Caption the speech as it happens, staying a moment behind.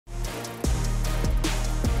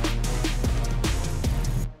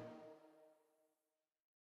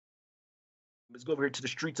Let's go over here to the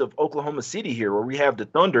streets of Oklahoma City here, where we have the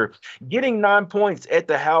Thunder getting 9 points at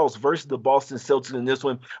the house versus the Boston Celtics in this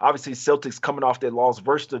one. Obviously, Celtics coming off that loss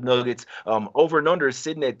versus the Nuggets. Over and under is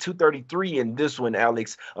sitting at 233 in this one,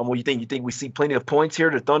 Alex. What do you think? You think we see plenty of points here?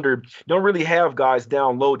 The Thunder don't really have guys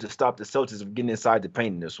down low to stop the Celtics from getting inside the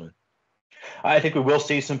paint in this one. I think we will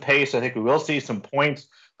see some pace. I think we will see some points,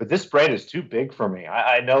 but this spread is too big for me.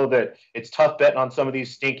 I know that it's tough betting on some of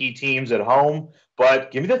these stinky teams at home, but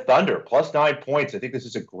give me the Thunder plus 9 points. I think this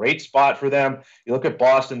is a great spot for them. You look at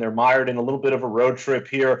Boston, they're mired in a little bit of a road trip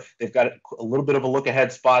here. They've got a little bit of a look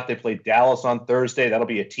ahead spot. They play Dallas on Thursday. That'll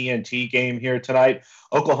be a TNT game here tonight.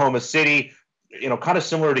 Oklahoma City, kind of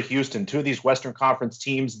similar to Houston, two of these Western Conference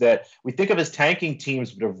teams that we think of as tanking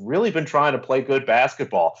teams, but have really been trying to play good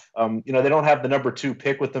basketball. They don't have the number 2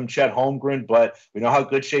 pick with them, Chet Holmgren, but we know how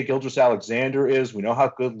good Shai Gilgeous-Alexander is. We know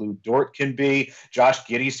how good Lou Dort can be. Josh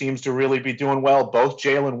Giddey seems to really be doing well. Both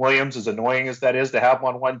Jalen Williams, as annoying as that is to have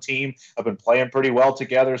on one team, have been playing pretty well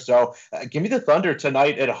together. So give me the Thunder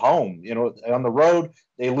tonight at home. On the road,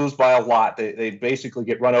 they lose by a lot. They basically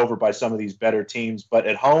get run over by some of these better teams. But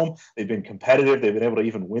at home, they've been competitive. They've been able to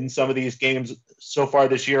even win some of these games so far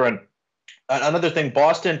this year. And another thing,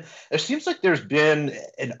 Boston, it seems like there's been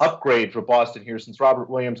an upgrade for Boston here since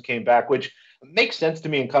Robert Williams came back, which makes sense to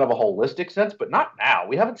me in kind of a holistic sense, but not now.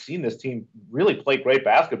 We haven't seen this team really play great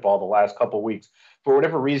basketball the last couple of weeks. For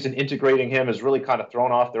whatever reason, integrating him has really kind of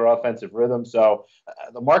thrown off their offensive rhythm. So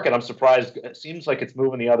the market, I'm surprised, it seems like it's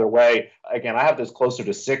moving the other way. Again, I have this closer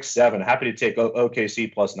to 6-7. Happy to take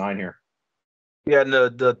OKC plus 9 here. Yeah, and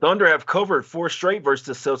the Thunder have covered 4 straight versus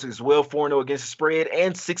the Celtics as well, 4-0 against the spread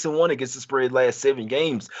and 6-1 against the spread last 7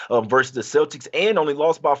 games versus the Celtics, and only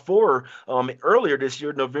lost by 4 earlier this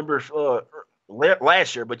year, November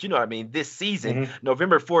last year, but you know what I mean, this season,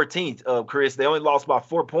 November 14th, Chris, they only lost by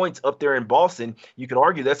 4 points up there in Boston. You could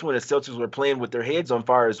argue that's when the Celtics were playing with their heads on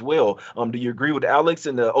fire as well. Do you agree with Alex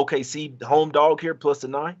and the OKC home dog here plus the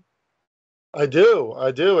 9? I do.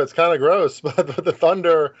 It's kind of gross, but the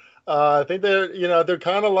Thunder, I think they're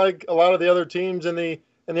kind of like a lot of the other teams in the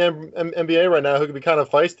NBA right now who can be kind of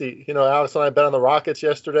feisty. Alex and I bet on the Rockets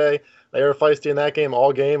yesterday. They were feisty in that game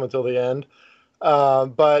all game until the end.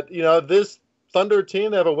 But this Thunder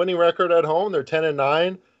team, they have a winning record at home. They're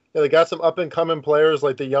 10-9. They got some up and coming players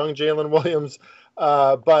like the young Jalen Williams.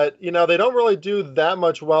 But they don't really do that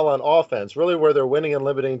much well on offense. Really, where they're winning and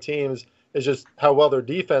limiting teams is just how well their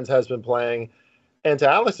defense has been playing. And to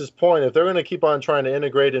Alex's point, if they're going to keep on trying to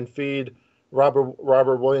integrate and feed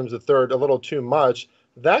Robert Williams III a little too much,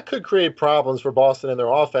 that could create problems for Boston in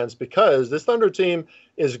their offense, because this Thunder team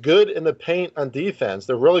is good in the paint on defense.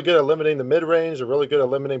 They're really good at limiting the mid-range. They're really good at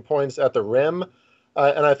limiting points at the rim.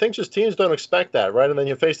 And I think just teams don't expect that, right? And then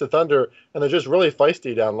you face the Thunder, and they're just really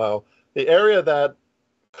feisty down low. The area that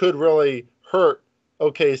could really hurt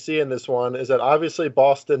OKC in this one is that obviously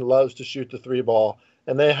Boston loves to shoot the 3-ball,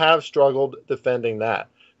 and they have struggled defending that.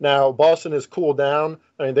 Now, Boston has cooled down.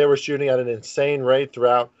 I mean, they were shooting at an insane rate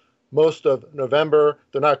throughout most of November.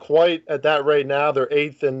 They're not quite at that rate now. They're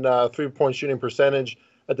 8th in 3-point shooting percentage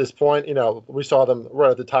at this point. We saw them right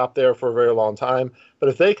at the top there for a very long time. But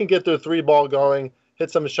if they can get their 3-ball going, hit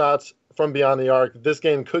some shots from beyond the arc, this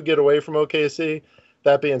game could get away from OKC.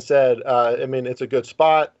 That being said, it's a good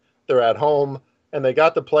spot. They're at home, and they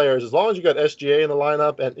got the players. As long as you got SGA in the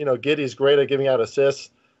lineup, and Giddey's great at giving out assists,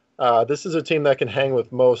 this is a team that can hang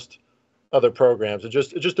with most other programs. It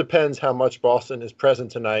just depends how much Boston is present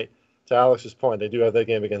tonight. To Alex's point, they do have that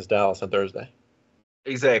game against Dallas on Thursday.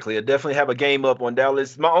 Exactly. I definitely have a game up on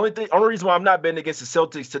Dallas. My only reason why I'm not betting against the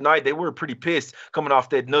Celtics tonight, they were pretty pissed coming off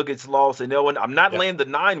that Nuggets loss, and I'm not laying the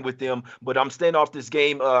 9 with them, but I'm staying off this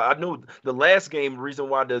game. I knew the last game, the reason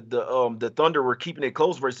why the Thunder were keeping it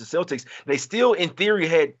close versus the Celtics, they still in theory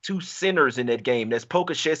had 2 centers in that game. That's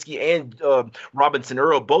Pokashevsky and Robinson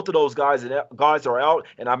Earl. Both of those guys are out,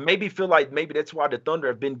 and I maybe feel like maybe that's why the Thunder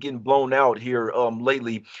have been getting blown out here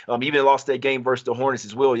lately. Even lost that game versus the Hornets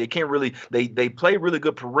as well. You can't really they play really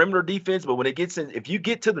good perimeter defense, but when it gets in, if you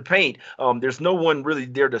get to the paint, there's no one really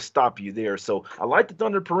there to stop you there. So I like the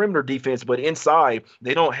Thunder perimeter defense, but inside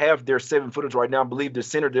they don't have their 7-footers right now. I believe the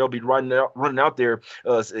center they'll be running out there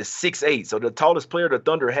is 6'8". So the tallest player the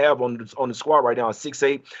Thunder have on the squad right now is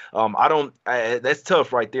 6'8". That's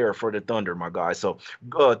tough right there for the Thunder, my guy. So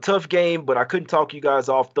tough game, but I couldn't talk you guys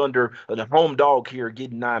off Thunder. The home dog here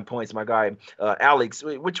getting 9 points, my guy. Alex,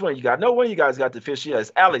 which one you got? No one of you guys got the fish. Yes,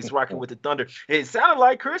 Alex rocking with the Thunder. It sounded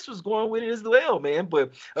like Chris was going with it as well, man.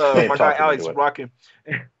 But my guy Alex rocking,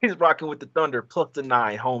 he's rocking with the Thunder plus the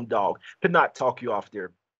 9 home dog. Could not talk you off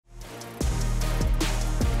there.